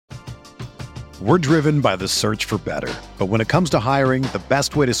We're driven by the search for better. But when it comes to hiring, the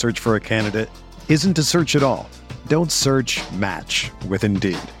best way to search for a candidate isn't to search at all. Don't search, match with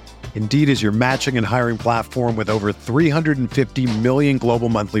Indeed. Indeed is your matching and hiring platform with over 350 million global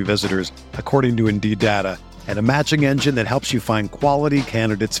monthly visitors, according to Indeed data, and a matching engine that helps you find quality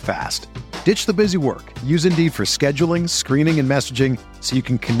candidates fast. Ditch the busy work. Use Indeed for scheduling, screening, and messaging so you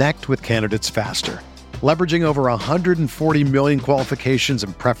can connect with candidates faster. Leveraging over 140 million qualifications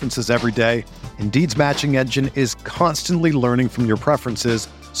and preferences every day, Indeed's matching engine is constantly learning from your preferences,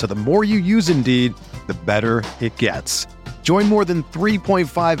 so the more you use Indeed, the better it gets. Join more than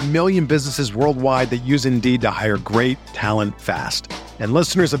 3.5 million businesses worldwide that use Indeed to hire great talent fast. And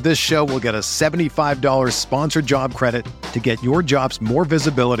listeners of this show will get a $75 sponsored job credit to get your jobs more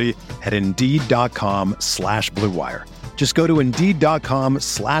visibility at Indeed.com/Blue Wire. Just go to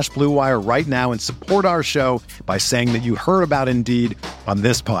Indeed.com/Blue Wire right now and support our show by saying that you heard about Indeed on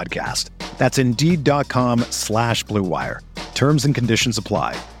this podcast. That's Indeed.com/Blue Wire. Terms and conditions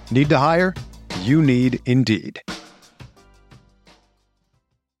apply. Need to hire? You need Indeed.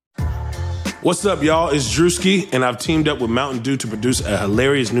 What's up, y'all? It's Drewski, and I've teamed up with Mountain Dew to produce a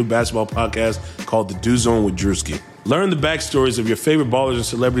hilarious new basketball podcast called The Dew Zone with Drewski. Learn the backstories of your favorite ballers and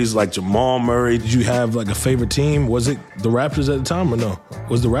celebrities like Jamal Murray. Did you have like a favorite team? Was it the Raptors at the time or no?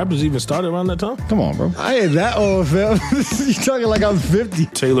 Was the Raptors even started around that time? Come on, bro. I ain't that old, fam. You talking like I'm 50.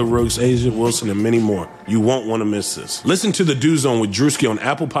 Taylor Rooks, Asia Wilson, and many more. You won't want to miss this. Listen to The Dew Zone with Drewski on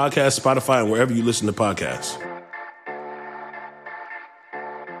Apple Podcasts, Spotify, and wherever you listen to podcasts.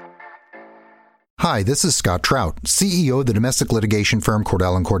 Hi, this is Scott Trout, CEO of the domestic litigation firm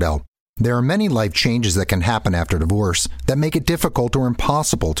Cordell & Cordell. There are many life changes that can happen after divorce that make it difficult or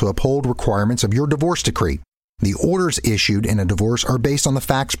impossible to uphold requirements of your divorce decree. The orders issued in a divorce are based on the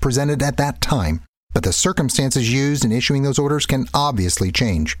facts presented at that time, but the circumstances used in issuing those orders can obviously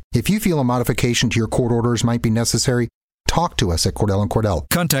change. If you feel a modification to your court orders might be necessary, talk to us at Cordell & Cordell.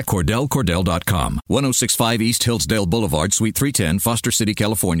 Contact CordellCordell.com, 1065 East Hillsdale Boulevard, Suite 310, Foster City,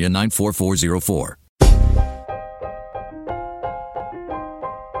 California, 94404.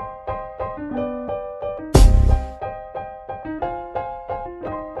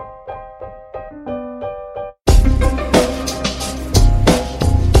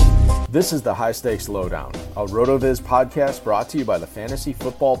 This is the High Stakes Lowdown, a RotoViz podcast brought to you by the Fantasy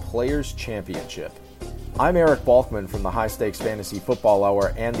Football Players Championship. I'm Eric Balkman from the High Stakes Fantasy Football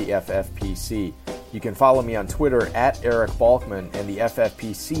Hour and the FFPC. You can follow me on Twitter at Eric Balkman and the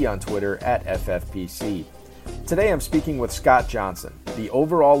FFPC on Twitter at FFPC. Today I'm speaking with Scott Johnson, the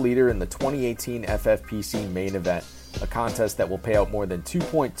overall leader in the 2018 FFPC main event, a contest that will pay out more than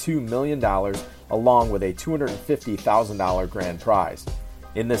 $2.2 million along with a $250,000 grand prize.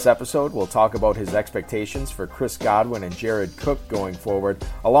 In this episode, we'll talk about his expectations for Chris Godwin and Jared Cook going forward,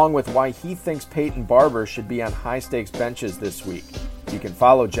 along with why he thinks Peyton Barber should be on high-stakes benches this week. You can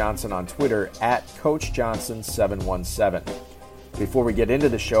follow Johnson on Twitter at CoachJohnson717. Before we get into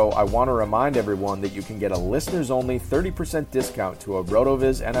the show, I want to remind everyone that you can get a listeners-only 30% discount to a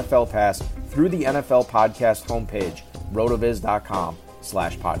RotoViz NFL Pass through the NFL Podcast homepage,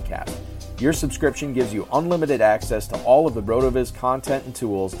 rotoviz.com/podcast. Your subscription gives you unlimited access to all of the RotoViz content and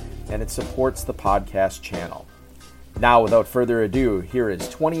tools, and it supports the podcast channel. Now, without further ado, here is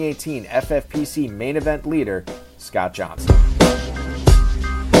 2018 FFPC main event leader, Scott Johnson.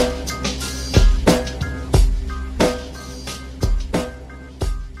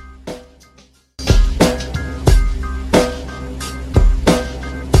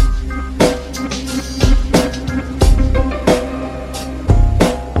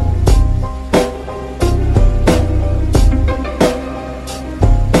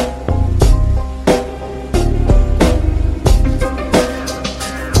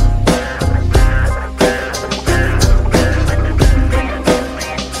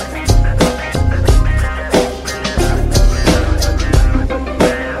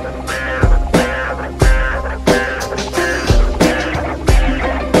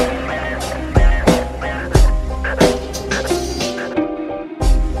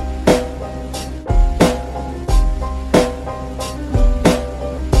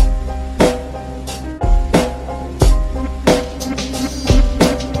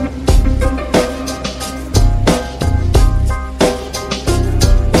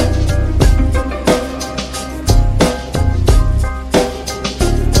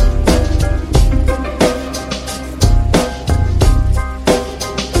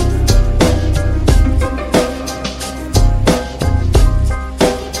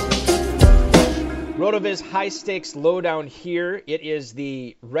 High Stakes Lowdown here. It is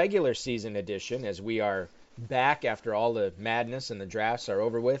the regular season edition as we are back after all the madness and the drafts are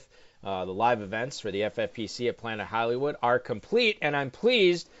over with. The live events for the FFPC at Planet Hollywood are complete, and I'm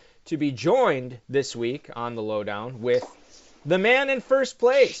pleased to be joined this week on the Lowdown with the man in first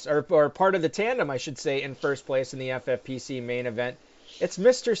place, or part of the tandem, I should say, in first place in the FFPC main event. It's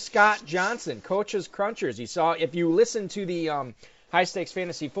Mr. Scott Johnson, Coaches Crunchers. You saw, if you listened to the High Stakes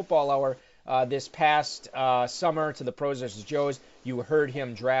Fantasy Football Hour this past summer to the Pros vs. Joes, you heard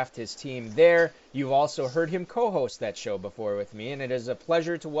him draft his team there. You've also heard him co-host that show before with me, and it is a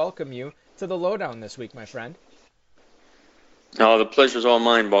pleasure to welcome you to the Lowdown this week, my friend. Oh, the pleasure's all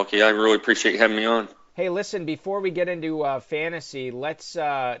mine, Balky. I really appreciate you having me on. Hey, listen, before we get into fantasy, let's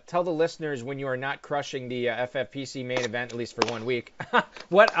tell the listeners when you are not crushing the FFPC main event, at least for 1 week.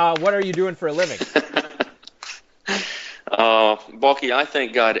 What are you doing for a living? Balky, I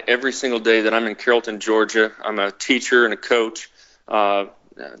thank God every single day that I'm in Carrollton, Georgia. I'm a teacher and a coach.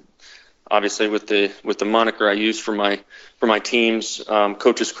 Obviously, with the moniker I use for my teams,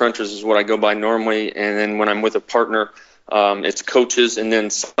 Coaches Crunchers is what I go by normally. And then when I'm with a partner, it's Coaches and then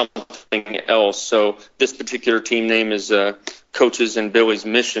something else. So this particular team name is Coaches and Billy's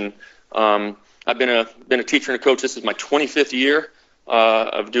Mission. I've been a teacher and a coach. This is my 25th year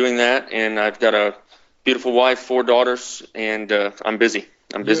of doing that, and I've got a beautiful wife, 4 daughters, and I'm busy.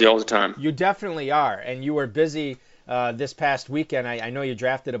 I'm busy all the time. You definitely are, and you were busy this past weekend. I know you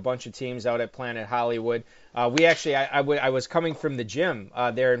drafted a bunch of teams out at Planet Hollywood. We actually, I was coming from the gym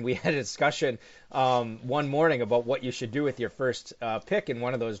there, and we had a discussion one morning about what you should do with your first pick in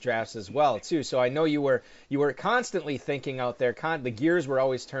one of those drafts as well, too. So I know you were constantly thinking out there. The gears were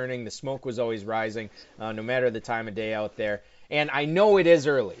always turning. The smoke was always rising, no matter the time of day out there. And I know it is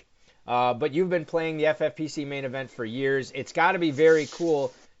early, but you've been playing the FFPC main event for years. It's got to be very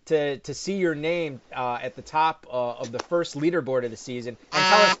cool to see your name at the top of the first leaderboard of the season.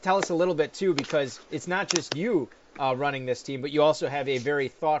 And tell us a little bit, too, because it's not just you running this team, but you also have a very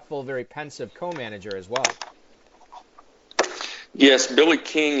thoughtful, very pensive co-manager as well. Yes, Billy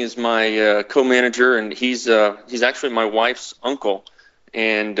King is my co-manager, and he's actually my wife's uncle,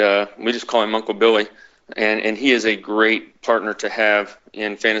 and we just call him Uncle Billy. And he is a great partner to have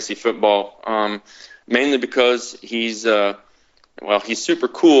in fantasy football, mainly because he's super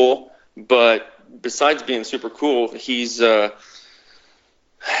cool, but besides being super cool, he's got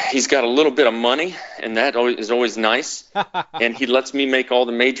a little bit of money, and that is always nice. And he lets me make all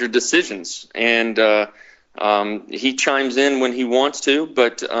the major decisions, and he chimes in when he wants to,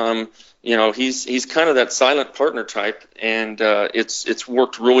 but he's kind of that silent partner type, and it's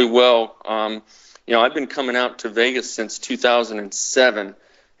worked really well. I've been coming out to Vegas since 2007,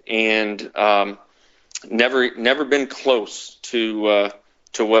 and never been close to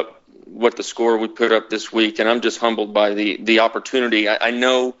what the score we put up this week, and I'm just humbled by the opportunity. I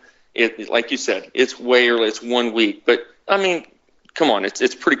know it, like you said, it's way early. It's 1 week, but I mean, come on,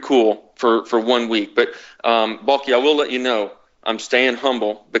 it's pretty cool for 1 week. But Balky, I will let you know I'm staying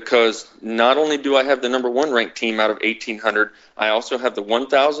humble because not only do I have the number 1 ranked team out of 1,800, I also have the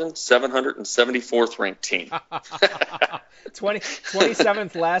 1,774th ranked team.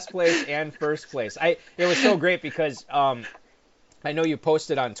 27th last place and first place. It was so great because I know you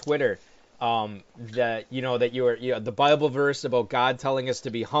posted on Twitter that you were the Bible verse about God telling us to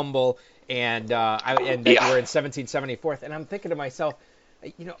be humble, and that you were in 1774th, and I'm thinking to myself,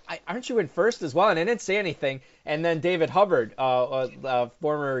 aren't you in first as well? And I didn't say anything. And then David Hubbard, a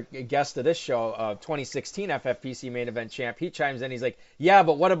former guest of this show, 2016 FFPC main event champ, he chimes in. He's like, yeah,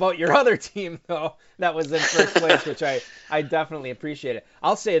 but what about your other team, though, that was in first place, which I definitely appreciate it.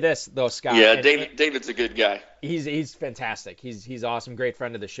 I'll say this, though, Scott. Yeah, David's a good guy. He's fantastic. He's awesome. Great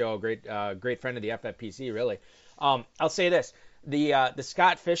friend of the show. Great friend of the FFPC, really. I'll say this. The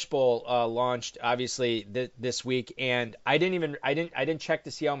Scott Fishbowl launched obviously this week, and I didn't check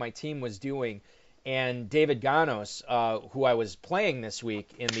to see how my team was doing. And David Ganos, who I was playing this week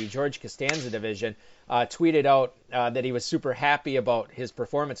in the George Costanza division, tweeted out that he was super happy about his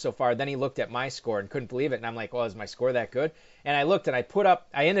performance so far. Then he looked at my score and couldn't believe it. And I'm like, well, is my score that good? And I looked and I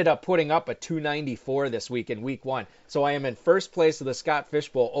ended up putting up a 294 this week in week 1. So I am in first place of the Scott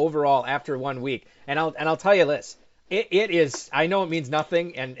Fishbowl overall after 1 week. And I'll tell you this. It is, I know it means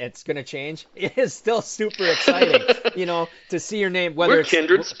nothing and it's going to change. It is still super exciting, to see your name. We're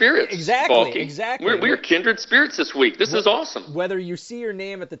kindred spirits. Exactly, Balky. exactly. We're kindred spirits this week. This is awesome. Whether you see your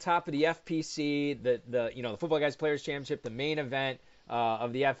name at the top of the FPC, the Football Guys Players Championship, the main event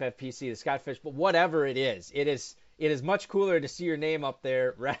of the FFPC, the Scott Fishbowl, whatever it is it is much cooler to see your name up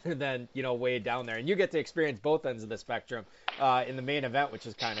there rather than, way down there. And you get to experience both ends of the spectrum in the main event, which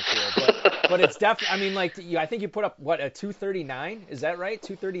is kind of cool. But it's definitely, I think you put up, a 239? Is that right?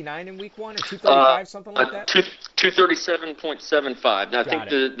 239 in week 1 or 235, something like that? 237.75. Now, I think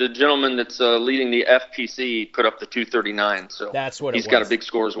the gentleman that's leading the FPC put up the 239. So that's what he's got a big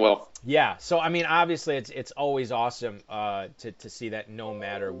score as well. Yeah, so obviously it's always awesome to see that no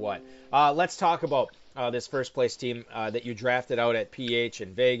matter what. Let's talk about this first place team that you drafted out at PH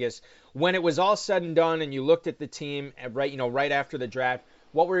in Vegas. When it was all said and done, and you looked at the team right after the draft,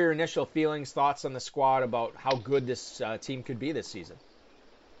 what were your initial feelings, thoughts on the squad about how good this team could be this season?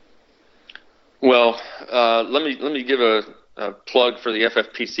 Well, let me give a plug for the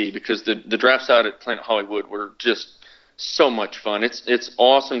FFPC because the drafts out at Planet Hollywood were just so much fun. It's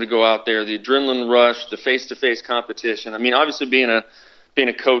awesome to go out there, the adrenaline rush, the face-to-face competition. Obviously being a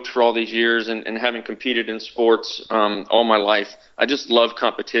coach for all these years and having competed in sports all my life, I just love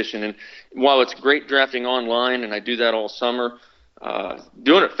competition. And while it's great drafting online, and I do that all summer,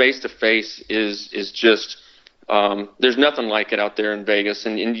 doing it face-to-face is just there's nothing like it out there in Vegas.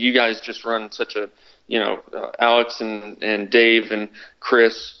 And you guys just run such a, Alex and Dave and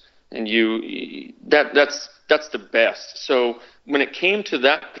Chris and that's the best. So when it came to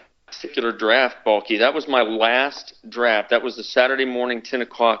that particular draft, Balky, that was my last draft. That was the Saturday morning 10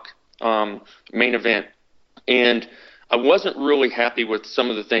 o'clock main event. And I wasn't really happy with some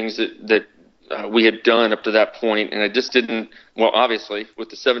of the things that we had done up to that point, and I just didn't, obviously, with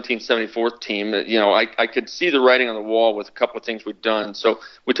the 1774 team, I could see the writing on the wall with a couple of things we'd done. So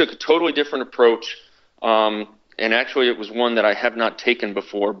we took a totally different approach, and actually it was one that I have not taken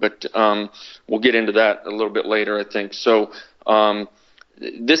before, but we'll get into that a little bit later, I think. So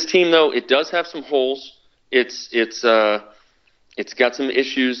this team, though, it does have some holes. It's got some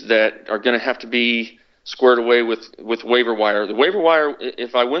issues that are going to have to be squared away with waiver wire. The waiver wire,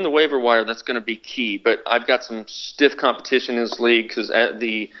 if I win the waiver wire, that's going to be key. But I've got some stiff competition in this league because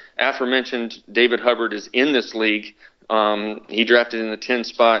the aforementioned David Hubbard is in this league. He drafted in the 10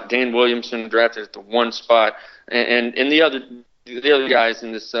 spot. Dan Williamson drafted at the 1 spot. And the other guys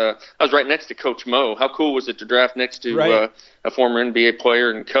in this, I was right next to Coach Mo. How cool was it to draft next to a former NBA player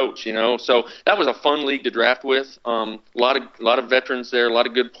and coach? So that was a fun league to draft with. A lot of veterans there, a lot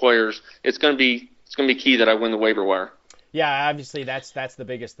of good players. It's going to be key that I win the waiver wire. Yeah, obviously that's the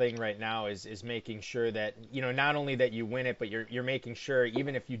biggest thing right now is making sure that not only that you win it, but you're making sure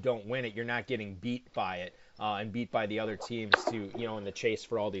even if you don't win it, you're not getting beat by it and beat by the other teams in the chase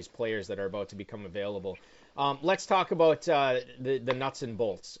for all these players that are about to become available. Let's talk about the nuts and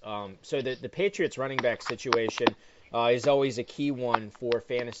bolts. So the Patriots running back situation is always a key one for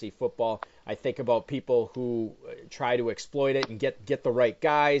fantasy football. I think about people who try to exploit it and get the right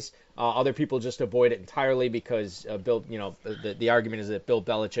guys. Other people just avoid it entirely because Bill. The argument is that Bill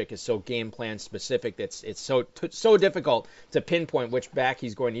Belichick is so game plan specific that it's so difficult to pinpoint which back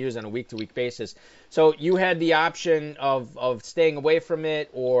he's going to use on a week-to-week basis. So you had the option of staying away from it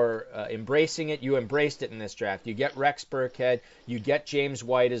or embracing it. You embraced it in this draft. You get Rex Burkhead. You get James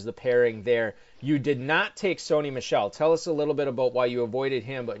White as the pairing there. You did not take Sony Michel. Tell us a little bit about why you avoided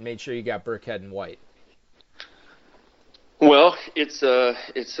him, but made sure you got Burkhead and White. Well, it's a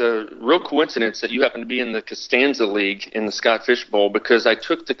real coincidence that you happen to be in the Costanza League in the Scott Fish Bowl because I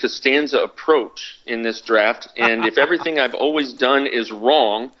took the Costanza approach in this draft, and if everything I've always done is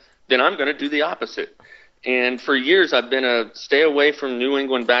wrong, then I'm going to do the opposite. And for years I've been a stay away from New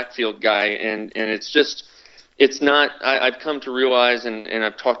England backfield guy, and it's not. I've come to realize, and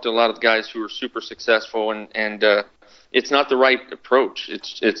I've talked to a lot of guys who are super successful, and it's not the right approach.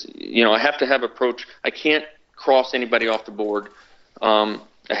 It's I have to have approach. I can't cross anybody off the board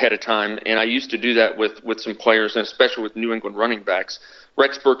ahead of time, and I used to do that with some players, and especially with New England running backs.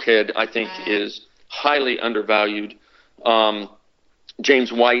 Rex Burkhead, I think, is highly undervalued.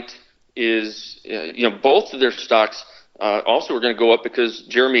 James White is, both of their stocks also are going to go up because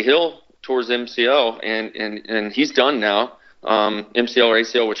Jeremy Hill tore his MCL, and he's done now. MCL or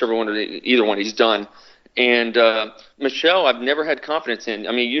ACL, whichever one, either one, he's done. And Michel, I've never had confidence in.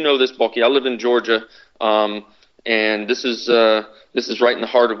 This, Bulky. I live in Georgia. And this is right in the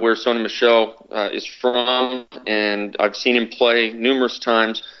heart of where Sony Michel is from, and I've seen him play numerous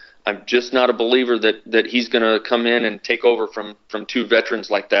times. I'm just not a believer that he's going to come in and take over from two veterans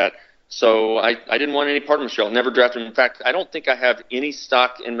like that. So I didn't want any part of Michel. Never drafted him. In fact, I don't think I have any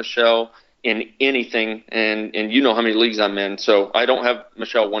stock in Michel in anything, and you know how many leagues I'm in. So I don't have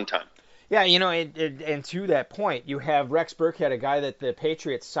Michel one time. Yeah, and to that point, you have Rex Burkhead, a guy that the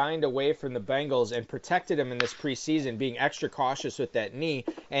Patriots signed away from the Bengals and protected him in this preseason, being extra cautious with that knee.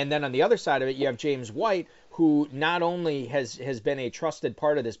 And then on the other side of it, you have James White, who not only has been a trusted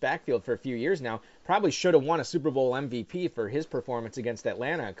part of this backfield for a few years now, probably should have won a Super Bowl MVP for his performance against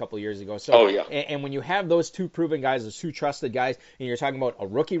Atlanta a couple years ago. So, and when you have those two proven guys, those two trusted guys, and you're talking about a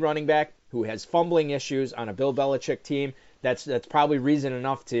rookie running back who has fumbling issues on a Bill Belichick team, that's probably reason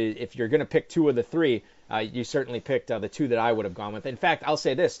enough to, if you're going to pick two of the three, you certainly picked the two that I would have gone with. In fact, I'll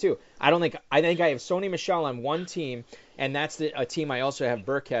say this too. I think I have Sony Michel on one team, and that's a team I also have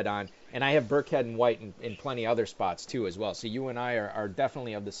Burkhead on, and I have Burkhead and White in plenty other spots too as well. So you and I are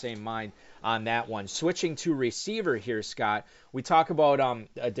definitely of the same mind on that one. Switching to receiver here, Scott, we talk about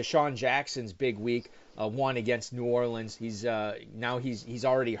Deshaun Jackson's big week. One against New Orleans. He's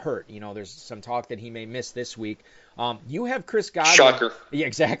already hurt. There's some talk that he may miss this week. You have Chris Godwin. Shocker. Yeah,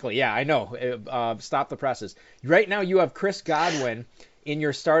 exactly. Yeah, I know. Stop the presses. Right now you have Chris Godwin in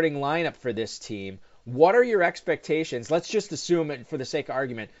your starting lineup for this team. What are your expectations? Let's just assume, for the sake of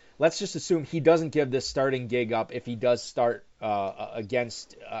argument, he doesn't give this starting gig up if he does start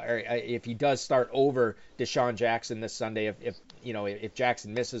if he does start over Deshaun Jackson this Sunday. If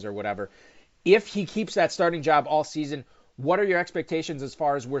Jackson misses or whatever. If he keeps that starting job all season, what are your expectations as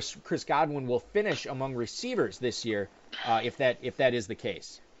far as where Chris Godwin will finish among receivers this year, if that is the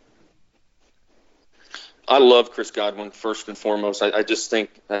case? I love Chris Godwin first and foremost. I just think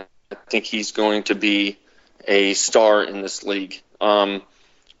he's going to be a star in this league. And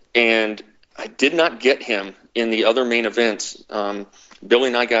I did not get him in the other main events. Billy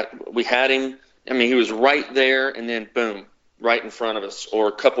and I we had him. I mean, he was right there, and then boom, right in front of us, or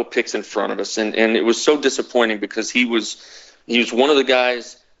a couple picks in front of us, and it was so disappointing because he was one of the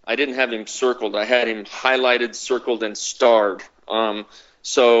guys. I didn't have him circled. I had him highlighted, circled, and starred.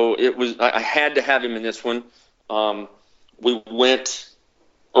 So I had to have him in this one. We went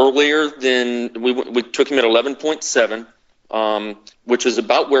earlier than we took him at 11.7, which is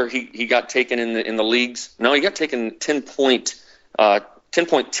about where he got taken in the leagues. No, he got taken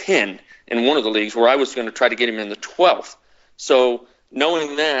 10.10 in one of the leagues, where I was going to try to get him in the 12th. So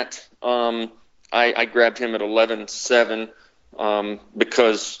knowing that, I grabbed him at 11.7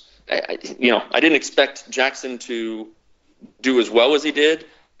 because I didn't expect Jackson to do as well as he did,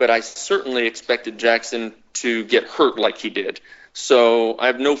 but I certainly expected Jackson to get hurt like he did. So I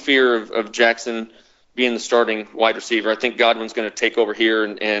have no fear of Jackson being the starting wide receiver. I think Godwin's going to take over here,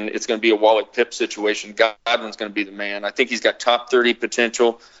 and it's going to be a Wally Pipp situation. Godwin's going to be the man. I think he's got top 30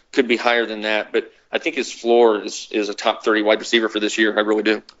 potential, could be higher than that, but I think his floor is a top 30 wide receiver for this year. I really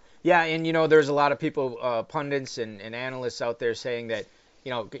do. Yeah, and there's a lot of people, pundits and analysts out there saying that,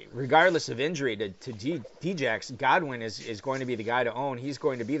 regardless of injury to D-Jax, Godwin is going to be the guy to own. He's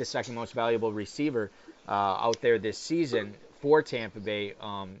going to be the second most valuable receiver out there this season for Tampa Bay.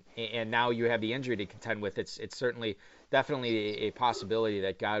 And now you have the injury to contend with. It's definitely a possibility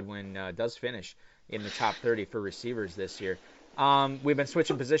that Godwin does finish in the top 30 for receivers this year. We've been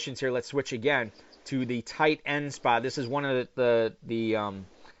switching positions here. Let's switch again to the tight end spot. This is one of the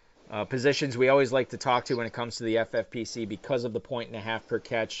positions we always like to talk to when it comes to the FFPC because of the 1.5 per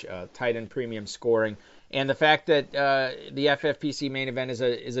catch, tight end premium scoring, and the fact that the FFPC main event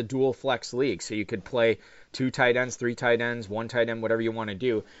is a dual flex league, so you could play 2 tight ends, 3 tight ends, 1 tight end, whatever you want to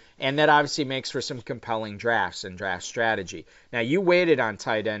do. And that obviously makes for some compelling drafts and draft strategy. Now, you waited on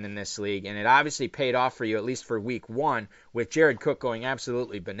tight end in this league, and it obviously paid off for you, at least for week 1, with Jared Cook going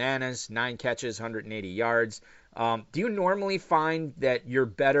absolutely bananas, 9 catches, 180 yards. Do you normally find that your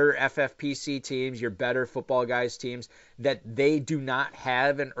better FFPC teams, your better football guys teams, that they do not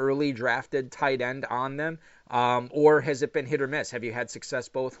have an early drafted tight end on them? Or has it been hit or miss? Have you had success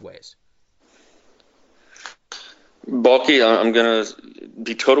both ways? Balky, I'm going to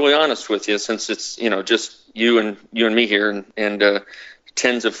be totally honest with you, since it's just you and me here, and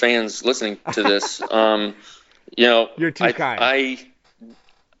tens of fans listening to this. You're too kind.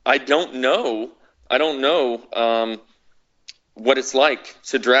 I don't know. What it's like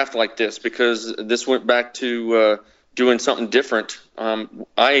to draft like this, because this went back to doing something different.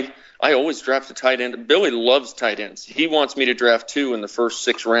 I always draft a tight end. Billy loves tight ends. He wants me to draft 2 in the first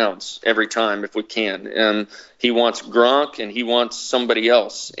 6 rounds every time if we can. He wants Gronk, and he wants somebody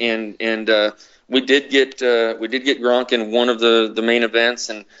else. And we did get Gronk in one of the main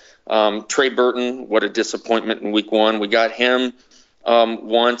events. And Trey Burton, what a disappointment in week 1. We got him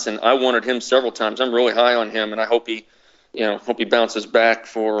once, and I wanted him several times. I'm really high on him, and I hope he bounces back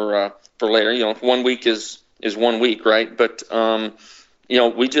for later. 1 week is 1 week, right? But we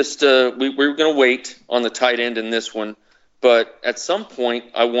were going to wait on the tight end in this one, but at some point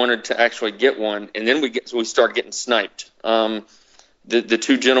I wanted to actually get one, and then we started getting sniped. The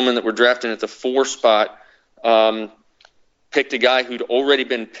two gentlemen that were drafting at the 4 spot picked a guy who'd already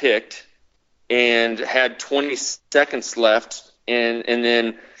been picked and had 20 seconds left, and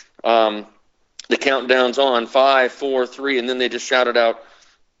then the countdown's on, 5, 4, 3, and then they just shouted out,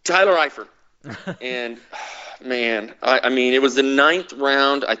 Tyler Eifert. And, man, I mean, it was the 9th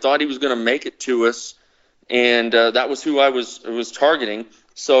round. I thought he was going to make it to us, and that was who I was targeting.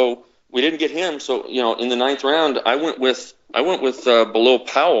 So we didn't get him. So, in the 9th round, I went with Bilal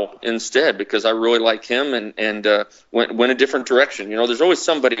Powell instead, because I really like him and went a different direction. There's always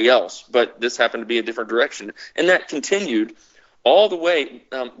somebody else, but this happened to be a different direction. And that continued all the way.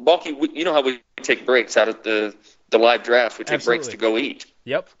 Balky, you know how we take breaks out of the live draft. We take Absolutely. breaks to go eat.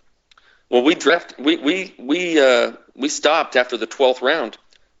 Yep. Well, we stopped after the 12th round.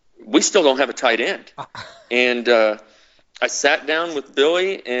 We still don't have a tight end. And I sat down with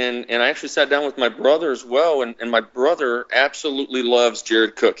Billy, and I actually sat down with my brother as well, and my brother absolutely loves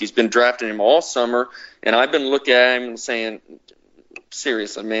Jared Cook. He's been drafting him all summer, and I've been looking at him and saying,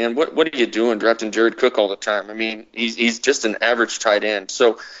 seriously, man, what are you doing drafting Jared Cook all the time? I mean, he's just an average tight end.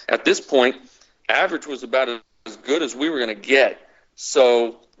 So at this point, average was about as good as we were going to get.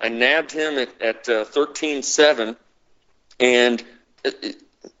 So I nabbed him at 13-7, and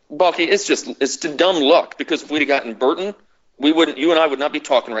Balky, it's dumb luck, because if we'd have gotten Burton, you and I would not be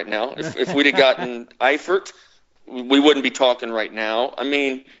talking right now. If we'd have gotten Eifert, we wouldn't be talking right now. I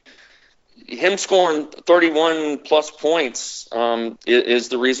mean, him scoring 31 plus points is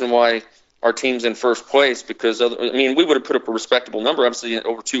the reason why our team's in first place, because we would have put up a respectable number, obviously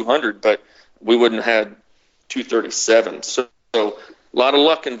over 200, but we wouldn't have had 237. So a lot of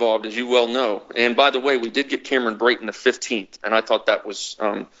luck involved, as you well know. And by the way, we did get Cameron Brayton the 15th, and I thought that was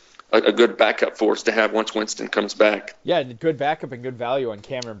a good backup for us to have once Winston comes back. Yeah, good backup and good value on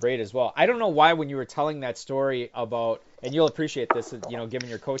Cameron Brate as well. I don't know why, when you were telling that story about, and you'll appreciate this, given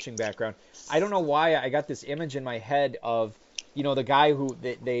your coaching background, I don't know why I got this image in my head of, the guy who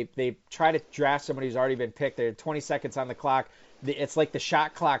they try to draft somebody who's already been picked. There are 20 seconds on the clock. It's like the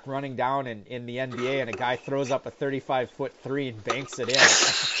shot clock running down in the NBA, and a guy throws up a 35-foot three and banks it in.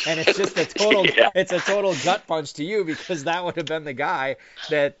 And it's just a total gut punch to you, because that would have been the guy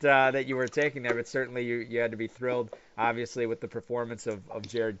that you were taking there. But certainly you had to be thrilled, obviously, with the performance of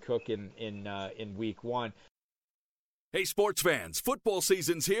Jared Cook in week 1. Hey, sports fans, football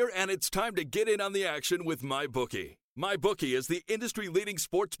season's here, and it's time to get in on the action with MyBookie. MyBookie is the industry-leading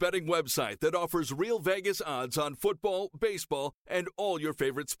sports betting website that offers real Vegas odds on football, baseball, and all your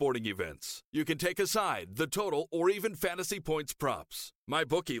favorite sporting events. You can take a side, the total, or even fantasy points props.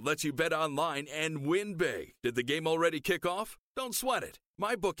 MyBookie lets you bet online and win big. Did the game already kick off? Don't sweat it.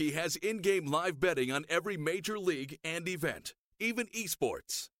 MyBookie has in-game live betting on every major league and event, even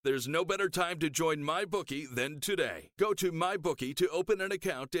esports. There's no better time to join MyBookie than today. Go to MyBookie to open an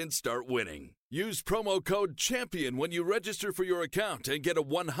account and start winning. Use promo code CHAMPION when you register for your account and get a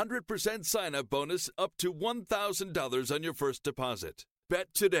 100% sign-up bonus up to $1,000 on your first deposit.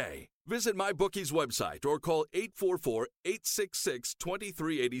 Bet today. Visit MyBookie's website or call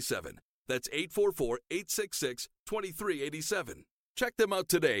 844-866-2387. That's 844-866-2387. Check them out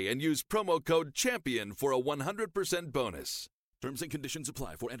today and use promo code CHAMPION for a 100% bonus. Terms and conditions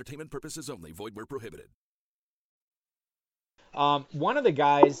apply for entertainment purposes only. Void where prohibited. One of the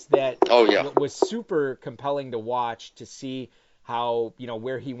guys that was super compelling to watch, to see how,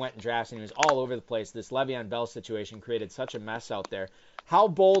 where he went in drafts, and he was all over the place. This Le'Veon Bell situation created such a mess out there. How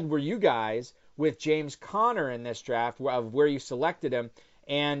bold were you guys with James Conner in this draft, of where you selected him?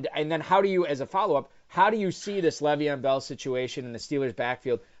 And then how do you, as a follow-up, how do you see this Le'Veon Bell situation in the Steelers'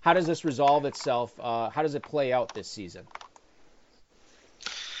 backfield? How does this resolve itself? How does it play out this season?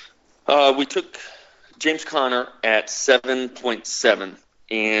 We took James Conner at 7.7,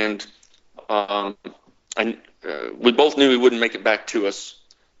 and we both knew he wouldn't make it back to us.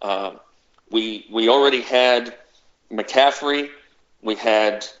 We already had McCaffrey, we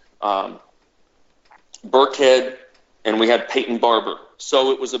had Burkhead, and we had Peyton Barber.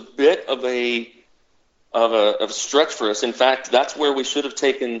 So it was a bit of a stretch for us. In fact, that's where we should have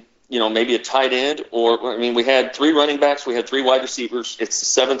taken, maybe a tight end, we had 3 running backs, we had 3 wide receivers. It's the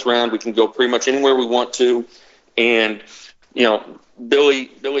 7th round. We can go pretty much anywhere we want to. And,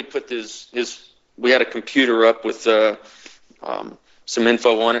 Billy put we had a computer up with some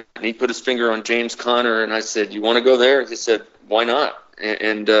info on it, and he put his finger on James Conner, and I said, "You want to go there?" He said, "Why not?"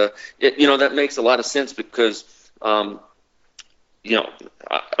 And that makes a lot of sense, because I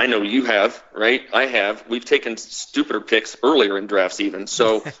know you have, right? I have. We've taken stupider picks earlier in drafts even.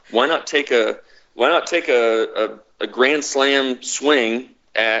 So why not take a a grand slam swing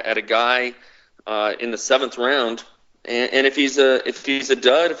at a guy in the 7th round, and if he's a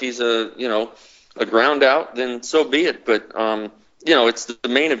dud, if he's a ground out, then so be it. But it's the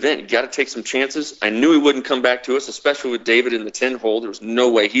main event. You got to take some chances. I knew he wouldn't come back to us, especially with David in the 10 hole. There was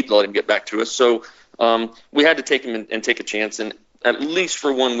no way he'd let him get back to us. So we had to take him and take a chance, and at least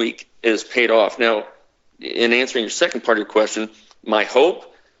for 1 week it has paid off. Now, in answering your second part of your question, my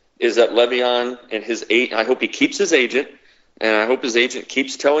hope is that Le'Veon and his agent, I hope he keeps his agent, and I hope his agent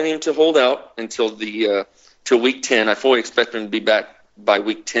keeps telling him to hold out until till week 10. I fully expect him to be back by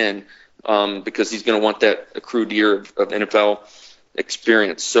week 10 because he's going to want that accrued year of NFL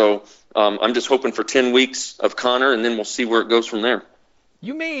experience. So I'm just hoping for 10 weeks of Connor, and then we'll see where it goes from there.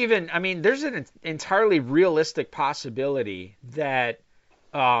 You may even, there's an entirely realistic possibility that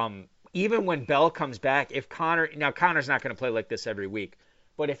even when Bell comes back, if Connor's not going to play like this every week,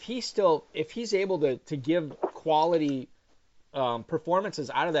 but if he's able to give quality performances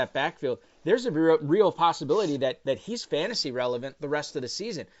out of that backfield, there's a real possibility that he's fantasy relevant the rest of the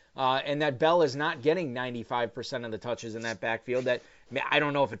season, and that Bell is not getting 95% of the touches in that backfield. That I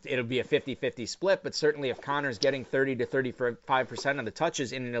don't know if it'll be a 50-50 split, but certainly if Connor's getting 30 to 35% of the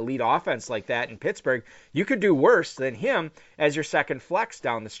touches in an elite offense like that in Pittsburgh, you could do worse than him as your second flex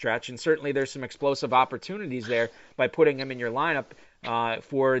down the stretch, and certainly there's some explosive opportunities there by putting him in your lineup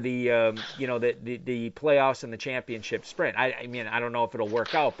for the playoffs and the championship sprint. I don't know if it'll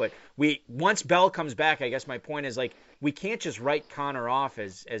work out, but once Bell comes back, I guess my point is we can't just write Connor off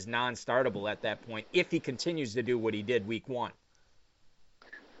as non-startable at that point if he continues to do what he did week 1.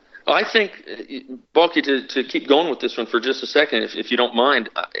 I think, Balky, to keep going with this one for just a second, if you don't mind,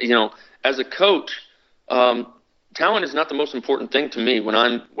 as a coach, talent is not the most important thing to me. When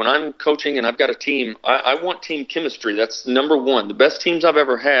I'm coaching and I've got a team, I want team chemistry. That's number one. The best teams I've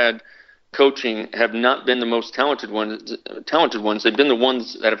ever had coaching have not been the most talented ones. They've been the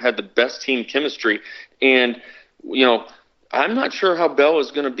ones that have had the best team chemistry. And, I'm not sure how Bell is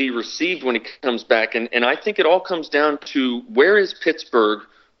going to be received when he comes back. And I think it all comes down to where is Pittsburgh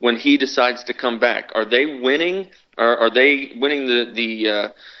when he decides to come back. Are they winning? Are they winning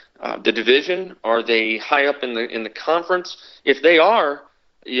the division? Are they high up in the conference? If they are,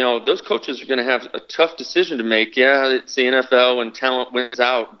 those coaches are going to have a tough decision to make. Yeah, it's the NFL and talent wins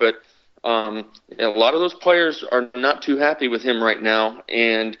out, but a lot of those players are not too happy with him right now,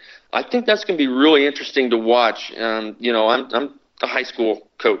 and I think that's going to be really interesting to watch. I'm a high school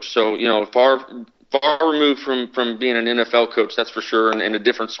coach, so far removed from being an NFL coach, that's for sure, and a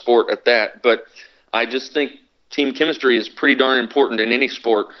different sport at that. But I just think team chemistry is pretty darn important in any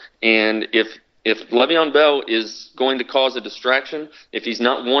sport. And if Le'Veon Bell is going to cause a distraction, if he's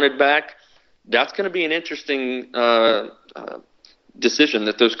not wanted back, that's going to be an interesting decision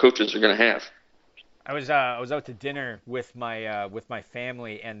that those coaches are going to have. I was out to dinner with my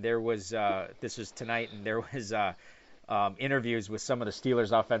family, and there was this was tonight, and there was interviews with some of the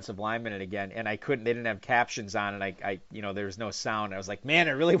Steelers offensive linemen again, and they didn't have captions on, and I there was no sound. I was like, man,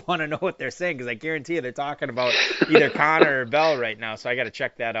 I really want to know what they're saying, because I guarantee you they're talking about either Connor or Bell right now, so I got to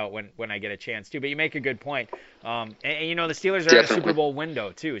check that out when I get a chance too. But you make a good point. And the Steelers are in a Super Bowl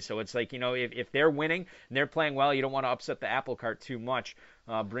window too, so it's like, if they're winning and they're playing well, you don't want to upset the apple cart too much,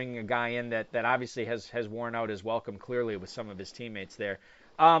 bringing a guy in that obviously has worn out his welcome clearly with some of his teammates there.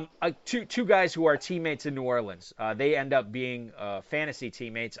 Two guys who are teammates in New Orleans. They end up being fantasy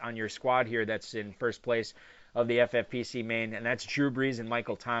teammates on your squad here that's in first place of the FFPC main, and that's Drew Brees and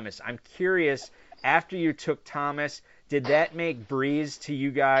Michael Thomas. I'm curious, after you took Thomas, did that make Brees to you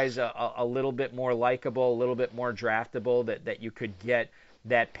guys a little bit more likable, a little bit more draftable, that you could get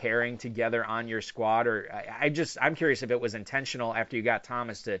that pairing together on your squad? Or I'm curious if it was intentional after you got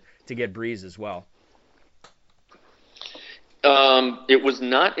Thomas to get Brees as well. It was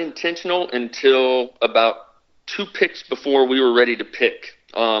not intentional until about 2 picks before we were ready to pick.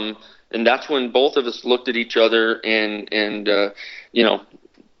 And that's when both of us looked at each other and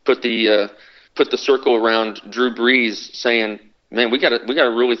put the circle around Drew Brees, saying, man, we got to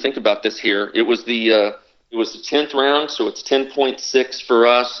really think about this here. It was the 10th round, so it's 10.6 for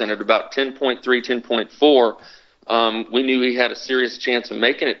us, and at about 10.3, 10.4, we knew he had a serious chance of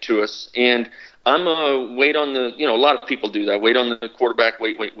making it to us. And I'm wait on the, a lot of people do that. Wait on the quarterback,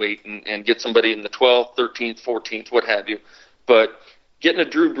 wait, and get somebody in the 12th, 13th, 14th, what have you. But getting a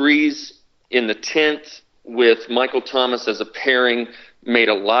Drew Brees in the 10th with Michael Thomas as a pairing made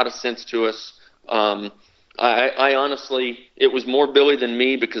a lot of sense to us. I honestly, it was more Billy than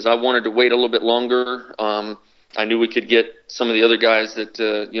me because I wanted to wait a little bit longer. I knew we could get some of the other guys that,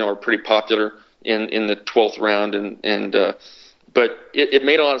 are pretty popular in the 12th round, and But it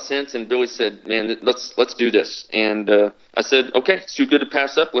made a lot of sense, and Billy said, "Man, let's do this." And I said, "Okay, it's too good to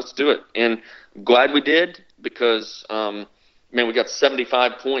pass up. Let's do it." And I'm glad we did because, we got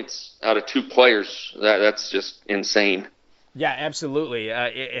 75 points out of 2 players. That's just insane. Yeah, absolutely.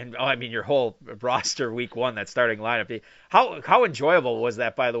 Your whole roster week 1, that starting lineup. How enjoyable was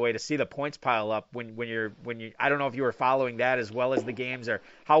that, by the way, to see the points pile up when you I don't know if you were following that as well as the games, or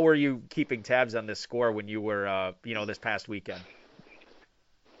how were you keeping tabs on this score when you were this past weekend?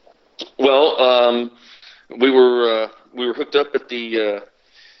 Well, we were hooked up at the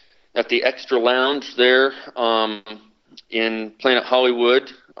Extra Lounge there in Planet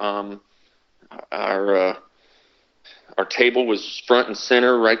Hollywood. Our table was front and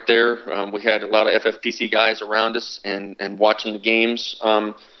center right there. We had a lot of FFPC guys around us and watching the games.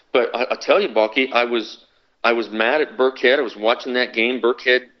 But I'll tell you, Balky, I was mad at Burkhead. I was watching that game.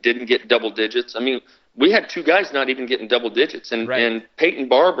 Burkhead didn't get double digits. I mean, we had 2 guys not even getting double digits. And Peyton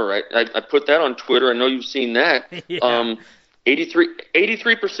Barber, I put that on Twitter. I know you've seen that. Yeah.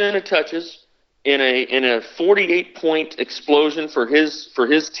 83% of touches in a 48-point explosion for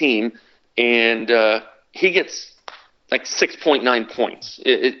his team, and he gets like 6.9 points.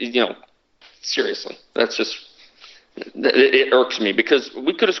 Seriously, that's just it irks me because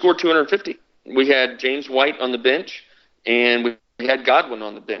we could have scored 250. We had James White on the bench, and we had Godwin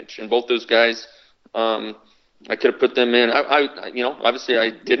on the bench, and both those guys, I could have put them in. Obviously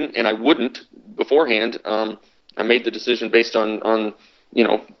I didn't, and I wouldn't beforehand. I made the decision based on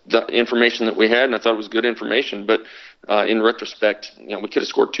the information that we had, and I thought it was good information. But in retrospect, we could have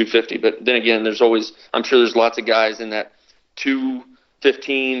scored 250. But then again, I'm sure there's lots of guys in that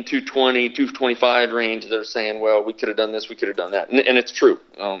 215, 220, 225 range that are saying, well, we could have done this, we could have done that. And it's true,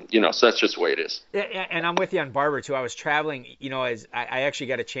 so that's just the way it is. Yeah, and I'm with you on Barber, too. I was traveling, as I actually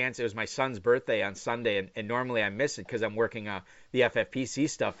got a chance. It was my son's birthday on Sunday, and normally I miss it because I'm working the FFPC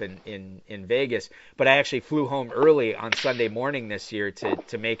stuff in Vegas. But I actually flew home early on Sunday morning this year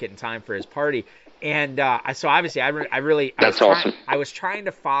to make it in time for his party. And so obviously I was trying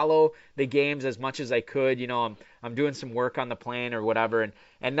to follow the games as much as I could. I'm doing some work on the plane or whatever.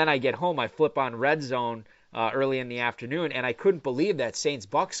 And then I get home, I flip on Red Zone early in the afternoon, and I couldn't believe that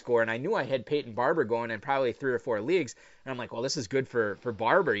Saints-Bucks score. And I knew I had Peyton Barber going in probably 3 or 4 leagues. And I'm like, well, this is good for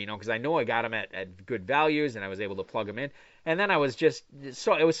Barber, because I know I got him at good values and I was able to plug him in. And then I was just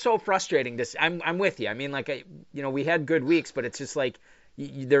it was so frustrating. I'm with you. I mean, we had good weeks, but it's just like,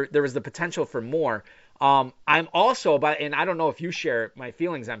 there was the potential for more. I'm also and I don't know if you share my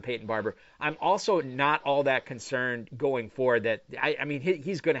feelings on Peyton Barber. I'm also not all that concerned going forward that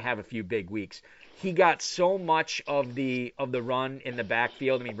he's going to have a few big weeks. He got so much of the run in the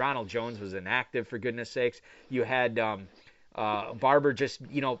backfield. I mean, Ronald Jones was inactive, for goodness sakes. You had Barber just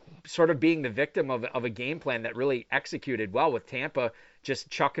sort of being the victim of a game plan that really executed well with Tampa,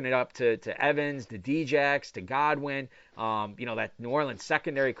 just chucking it up to Evans, to Djax, to Godwin. That New Orleans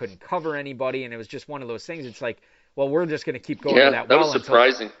secondary couldn't cover anybody, and it was just one of those things. It's like, well, we're just going to keep going to that well. That was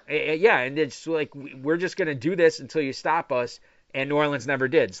surprising. And it's like, we're just going to do this until you stop us, and New Orleans never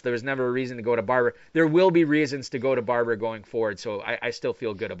did. So there was never a reason to go to Barber. There will be reasons to go to Barber going forward, so I still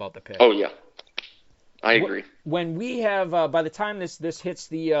feel good about the pick. Oh, yeah. I agree. When we have, by the time this hits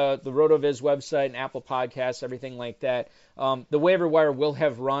the RotoViz website and Apple Podcasts, everything like that, the waiver wire will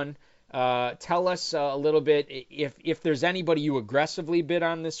have run. Tell us a little bit if there's anybody you aggressively bid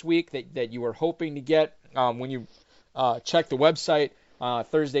on this week that you were hoping to get when you check the website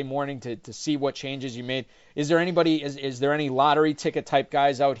Thursday morning to see what changes you made. Is there anybody? Is there any lottery ticket type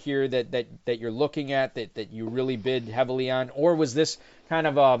guys out here that you're looking at that you really bid heavily on, or was this kind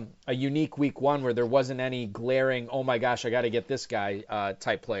of a unique week 1 where there wasn't any glaring, oh my gosh, I got to get this guy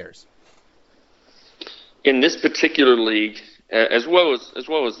type players? In this particular league, as well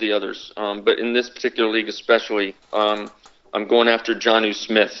as the others, but in this particular league especially, I'm going after Jonnu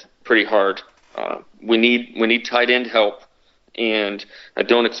Smith pretty hard. We need tight end help, and I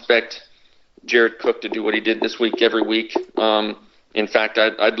don't expect Jared Cook to do what he did this week every week. In fact,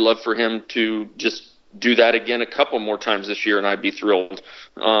 I'd love for him to just do that again a couple more times this year, and I'd be thrilled.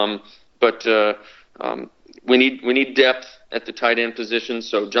 But we need depth at the tight end position.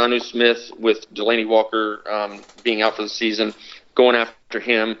 So Jonnu Smith with Delaney Walker being out for the season, going after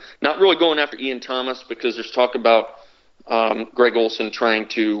him. Not really going after Ian Thomas because there's talk about Greg Olsen trying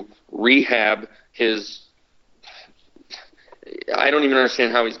to rehab his. I don't even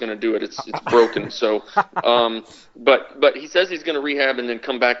understand how he's going to do it. It's broken. So, but he says he's going to rehab and then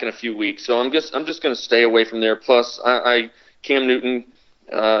come back in a few weeks. So I'm just going to stay away from there. Plus, Cam Newton,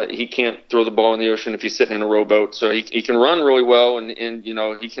 he can't throw the ball in the ocean if he's sitting in a rowboat. So he can run really well, and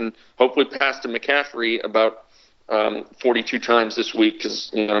he can hopefully pass to McCaffrey about 42 times this week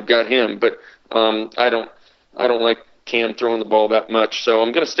because I've got him. But I don't like Cam throwing the ball that much, so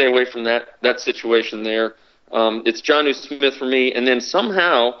I'm going to stay away from that situation there. It's Jonnu Smith for me, and then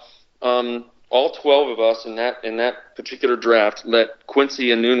somehow all 12 of us in that particular draft let Quincy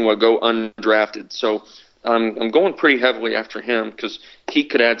Enunwa go undrafted. So I'm going pretty heavily after him because he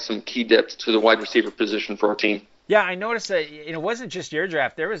could add some key depth to the wide receiver position for our team. Yeah, I noticed that it wasn't just your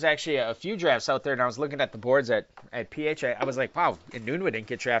draft. There was actually a few drafts out there, and I was looking at the boards at PH. I was like, wow, Enunwa didn't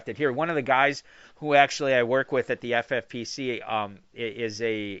get drafted here. One of the guys who actually I work with at the FFPC is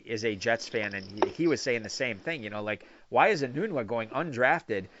a Jets fan, and he was saying the same thing. Like, why is Enunwa going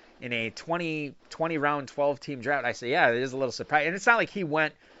undrafted in a 20 round 12 team draft? I said, yeah, it is a little surprising. And it's not like he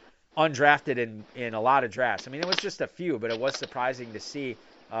went undrafted in a lot of drafts. I mean, it was just a few, but it was surprising to see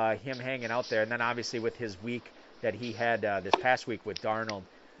him hanging out there. And then obviously with his week that he had this past week with Darnold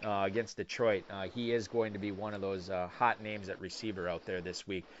against Detroit, he is going to be one of those hot names at receiver out there this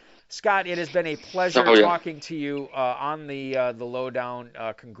week. Scott, it has been a pleasure talking to you on the lowdown.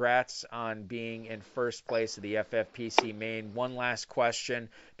 Congrats on being in first place of the FFPC Maine. One last question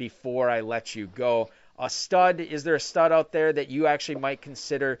before I let you go. Is there a stud out there that you actually might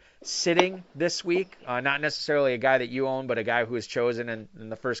consider sitting this week? Not necessarily a guy that you own, but a guy who was chosen in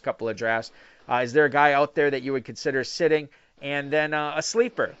the first couple of drafts. Is there a guy out there that you would consider sitting? And then a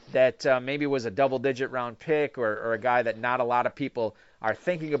sleeper that maybe was a double-digit round pick or a guy that not a lot of people are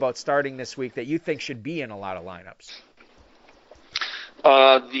thinking about starting this week that you think should be in a lot of lineups?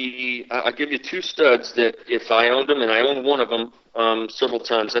 I'll give you two studs that if I owned them, and I owned one of them several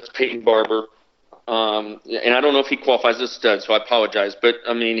times, that's Peyton Barber. And I don't know if he qualifies as a stud, so I apologize. But,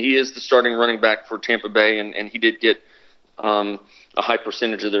 I mean, he is the starting running back for Tampa Bay, and he did get a high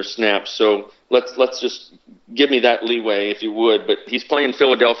percentage of their snaps. So let's just give me that leeway, if you would. But he's playing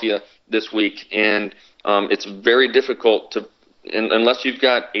Philadelphia this week, and it's very difficult to – unless you've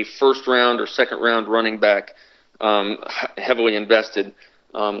got a first-round or second-round running back heavily invested.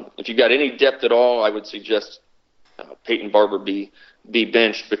 If you've got any depth at all, I would suggest Peyton Barber be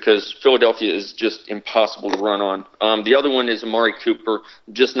benched because Philadelphia is just impossible to run on. The other one is Amari Cooper.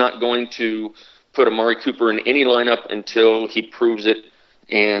 Just not going to put Amari Cooper in any lineup until he proves it.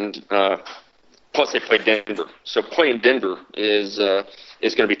 And plus they play Denver. So playing Denver is going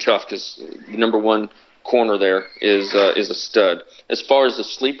to be tough because the number one corner there is a stud. As far as the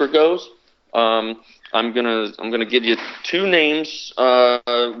sleeper goes, I'm gonna give you two names.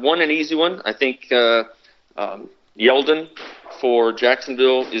 One an easy one. I think Yeldon for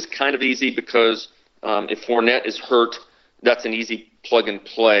Jacksonville is kind of easy because if Fournette is hurt, that's an easy plug and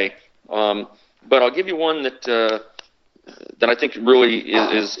play. But I'll give you one that I think really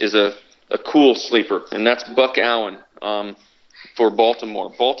is a cool sleeper, and that's Buck Allen for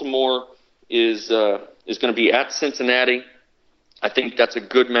Baltimore. Baltimore is going to be at Cincinnati. I think that's a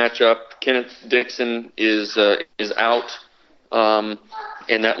good matchup. Kenneth Dixon is out, and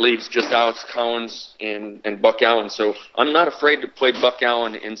that leaves just Alex Collins and Buck Allen. So I'm not afraid to play Buck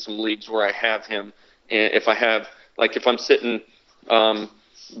Allen in some leagues where I have him. And if I'm sitting all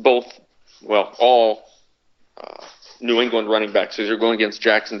New England running backs, so you're going against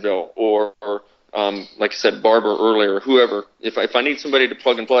Jacksonville or like I said, Barber earlier, whoever. If I need somebody to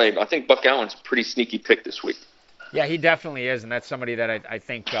plug and play, I think Buck Allen's a pretty sneaky pick this week. Yeah, he definitely is, and that's somebody that I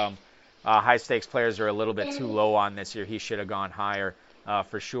think high-stakes players are a little bit too low on this year. He should have gone higher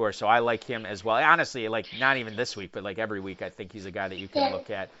for sure. So I like him as well. Honestly, not even this week, but every week I think he's a guy that you can look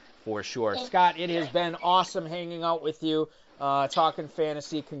at for sure. Scott, it has been awesome hanging out with you, talking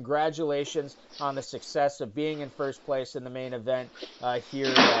fantasy. Congratulations on the success of being in first place in the main event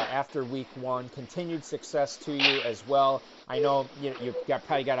here after week one. Continued success to you as well. I know you've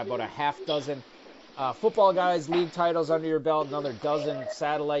probably got about a half dozen football guys league titles under your belt, another dozen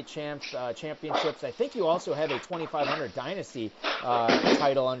satellite championships. I think you also have a 2500 dynasty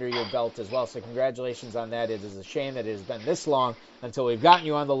title under your belt as well, so congratulations on that. It is a shame that it has been this long until we've gotten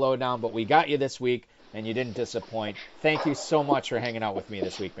you on the lowdown, but we got you this week and you didn't disappoint. Thank you so much for hanging out with me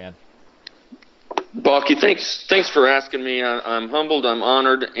this week, man. Balky, thanks for asking me. I'm humbled, I'm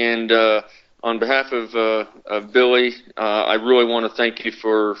honored, and on behalf of Billy, I really want to thank you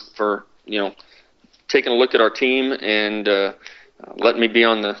for taking a look at our team and letting me be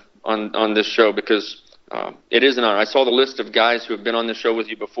on this show because it is an honor. I saw the list of guys who have been on this show with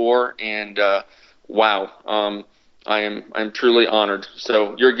you before, and wow, I'm truly honored.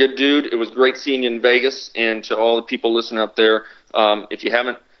 So you're a good dude. It was great seeing you in Vegas, and to all the people listening up there, if you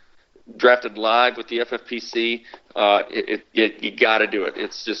haven't drafted live with the FFPC, you got to do it.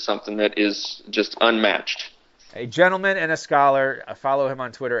 It's just something that is just unmatched. A gentleman and a scholar. Follow him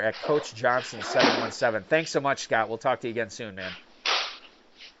on Twitter at Coach Johnson717. Thanks so much, Scott. We'll talk to you again soon, man.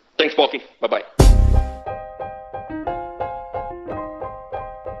 Thanks, Balky. Bye-bye.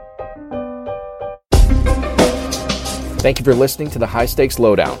 Thank you for listening to the High Stakes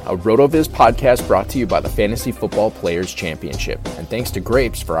Lowdown, a RotoViz podcast brought to you by the Fantasy Football Players Championship. And thanks to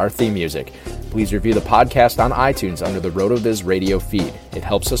Grapes for our theme music. Please review the podcast on iTunes under the RotoViz radio feed. It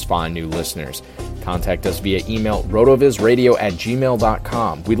helps us find new listeners. Contact us via email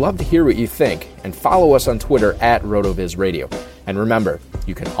rotovizradio@gmail.com. We'd love to hear what you think, and follow us on Twitter at RotoVizRadio. And remember,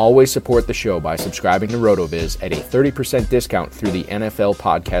 you can always support the show by subscribing to RotoViz at a 30% discount through the NFL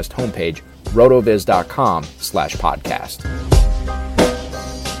podcast homepage, rotoviz.com/podcast.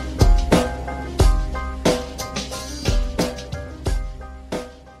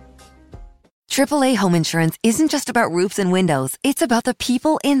 AAA Home Insurance isn't just about roofs and windows. It's about the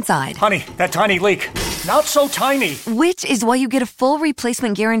people inside. Honey, that tiny leak. Not so tiny. Which is why you get a full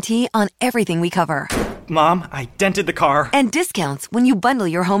replacement guarantee on everything we cover. Mom, I dented the car. And discounts when you bundle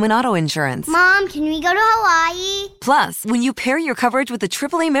your home and auto insurance. Mom, can we go to Hawaii? Plus, when you pair your coverage with a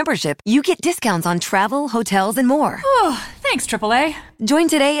AAA membership, you get discounts on travel, hotels, and more. Oh, thanks, AAA. Join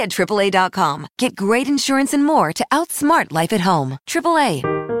today at AAA.com. Get great insurance and more to outsmart life at home. AAA.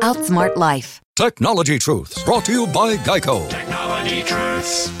 Outsmart life. Technology Truths, brought to you by Geico. Technology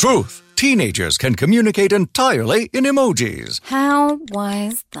Truths. Truth. Teenagers can communicate entirely in emojis. How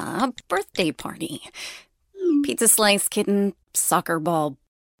was the birthday party? Pizza slice, kitten, soccer ball,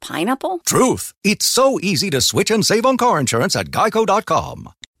 pineapple? Truth. It's so easy to switch and save on car insurance at Geico.com.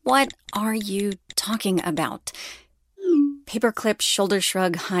 What are you talking about? Paperclip, shoulder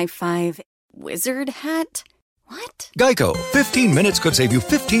shrug, high five, wizard hat? What? Geico. 15 minutes could save you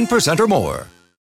 15% or more.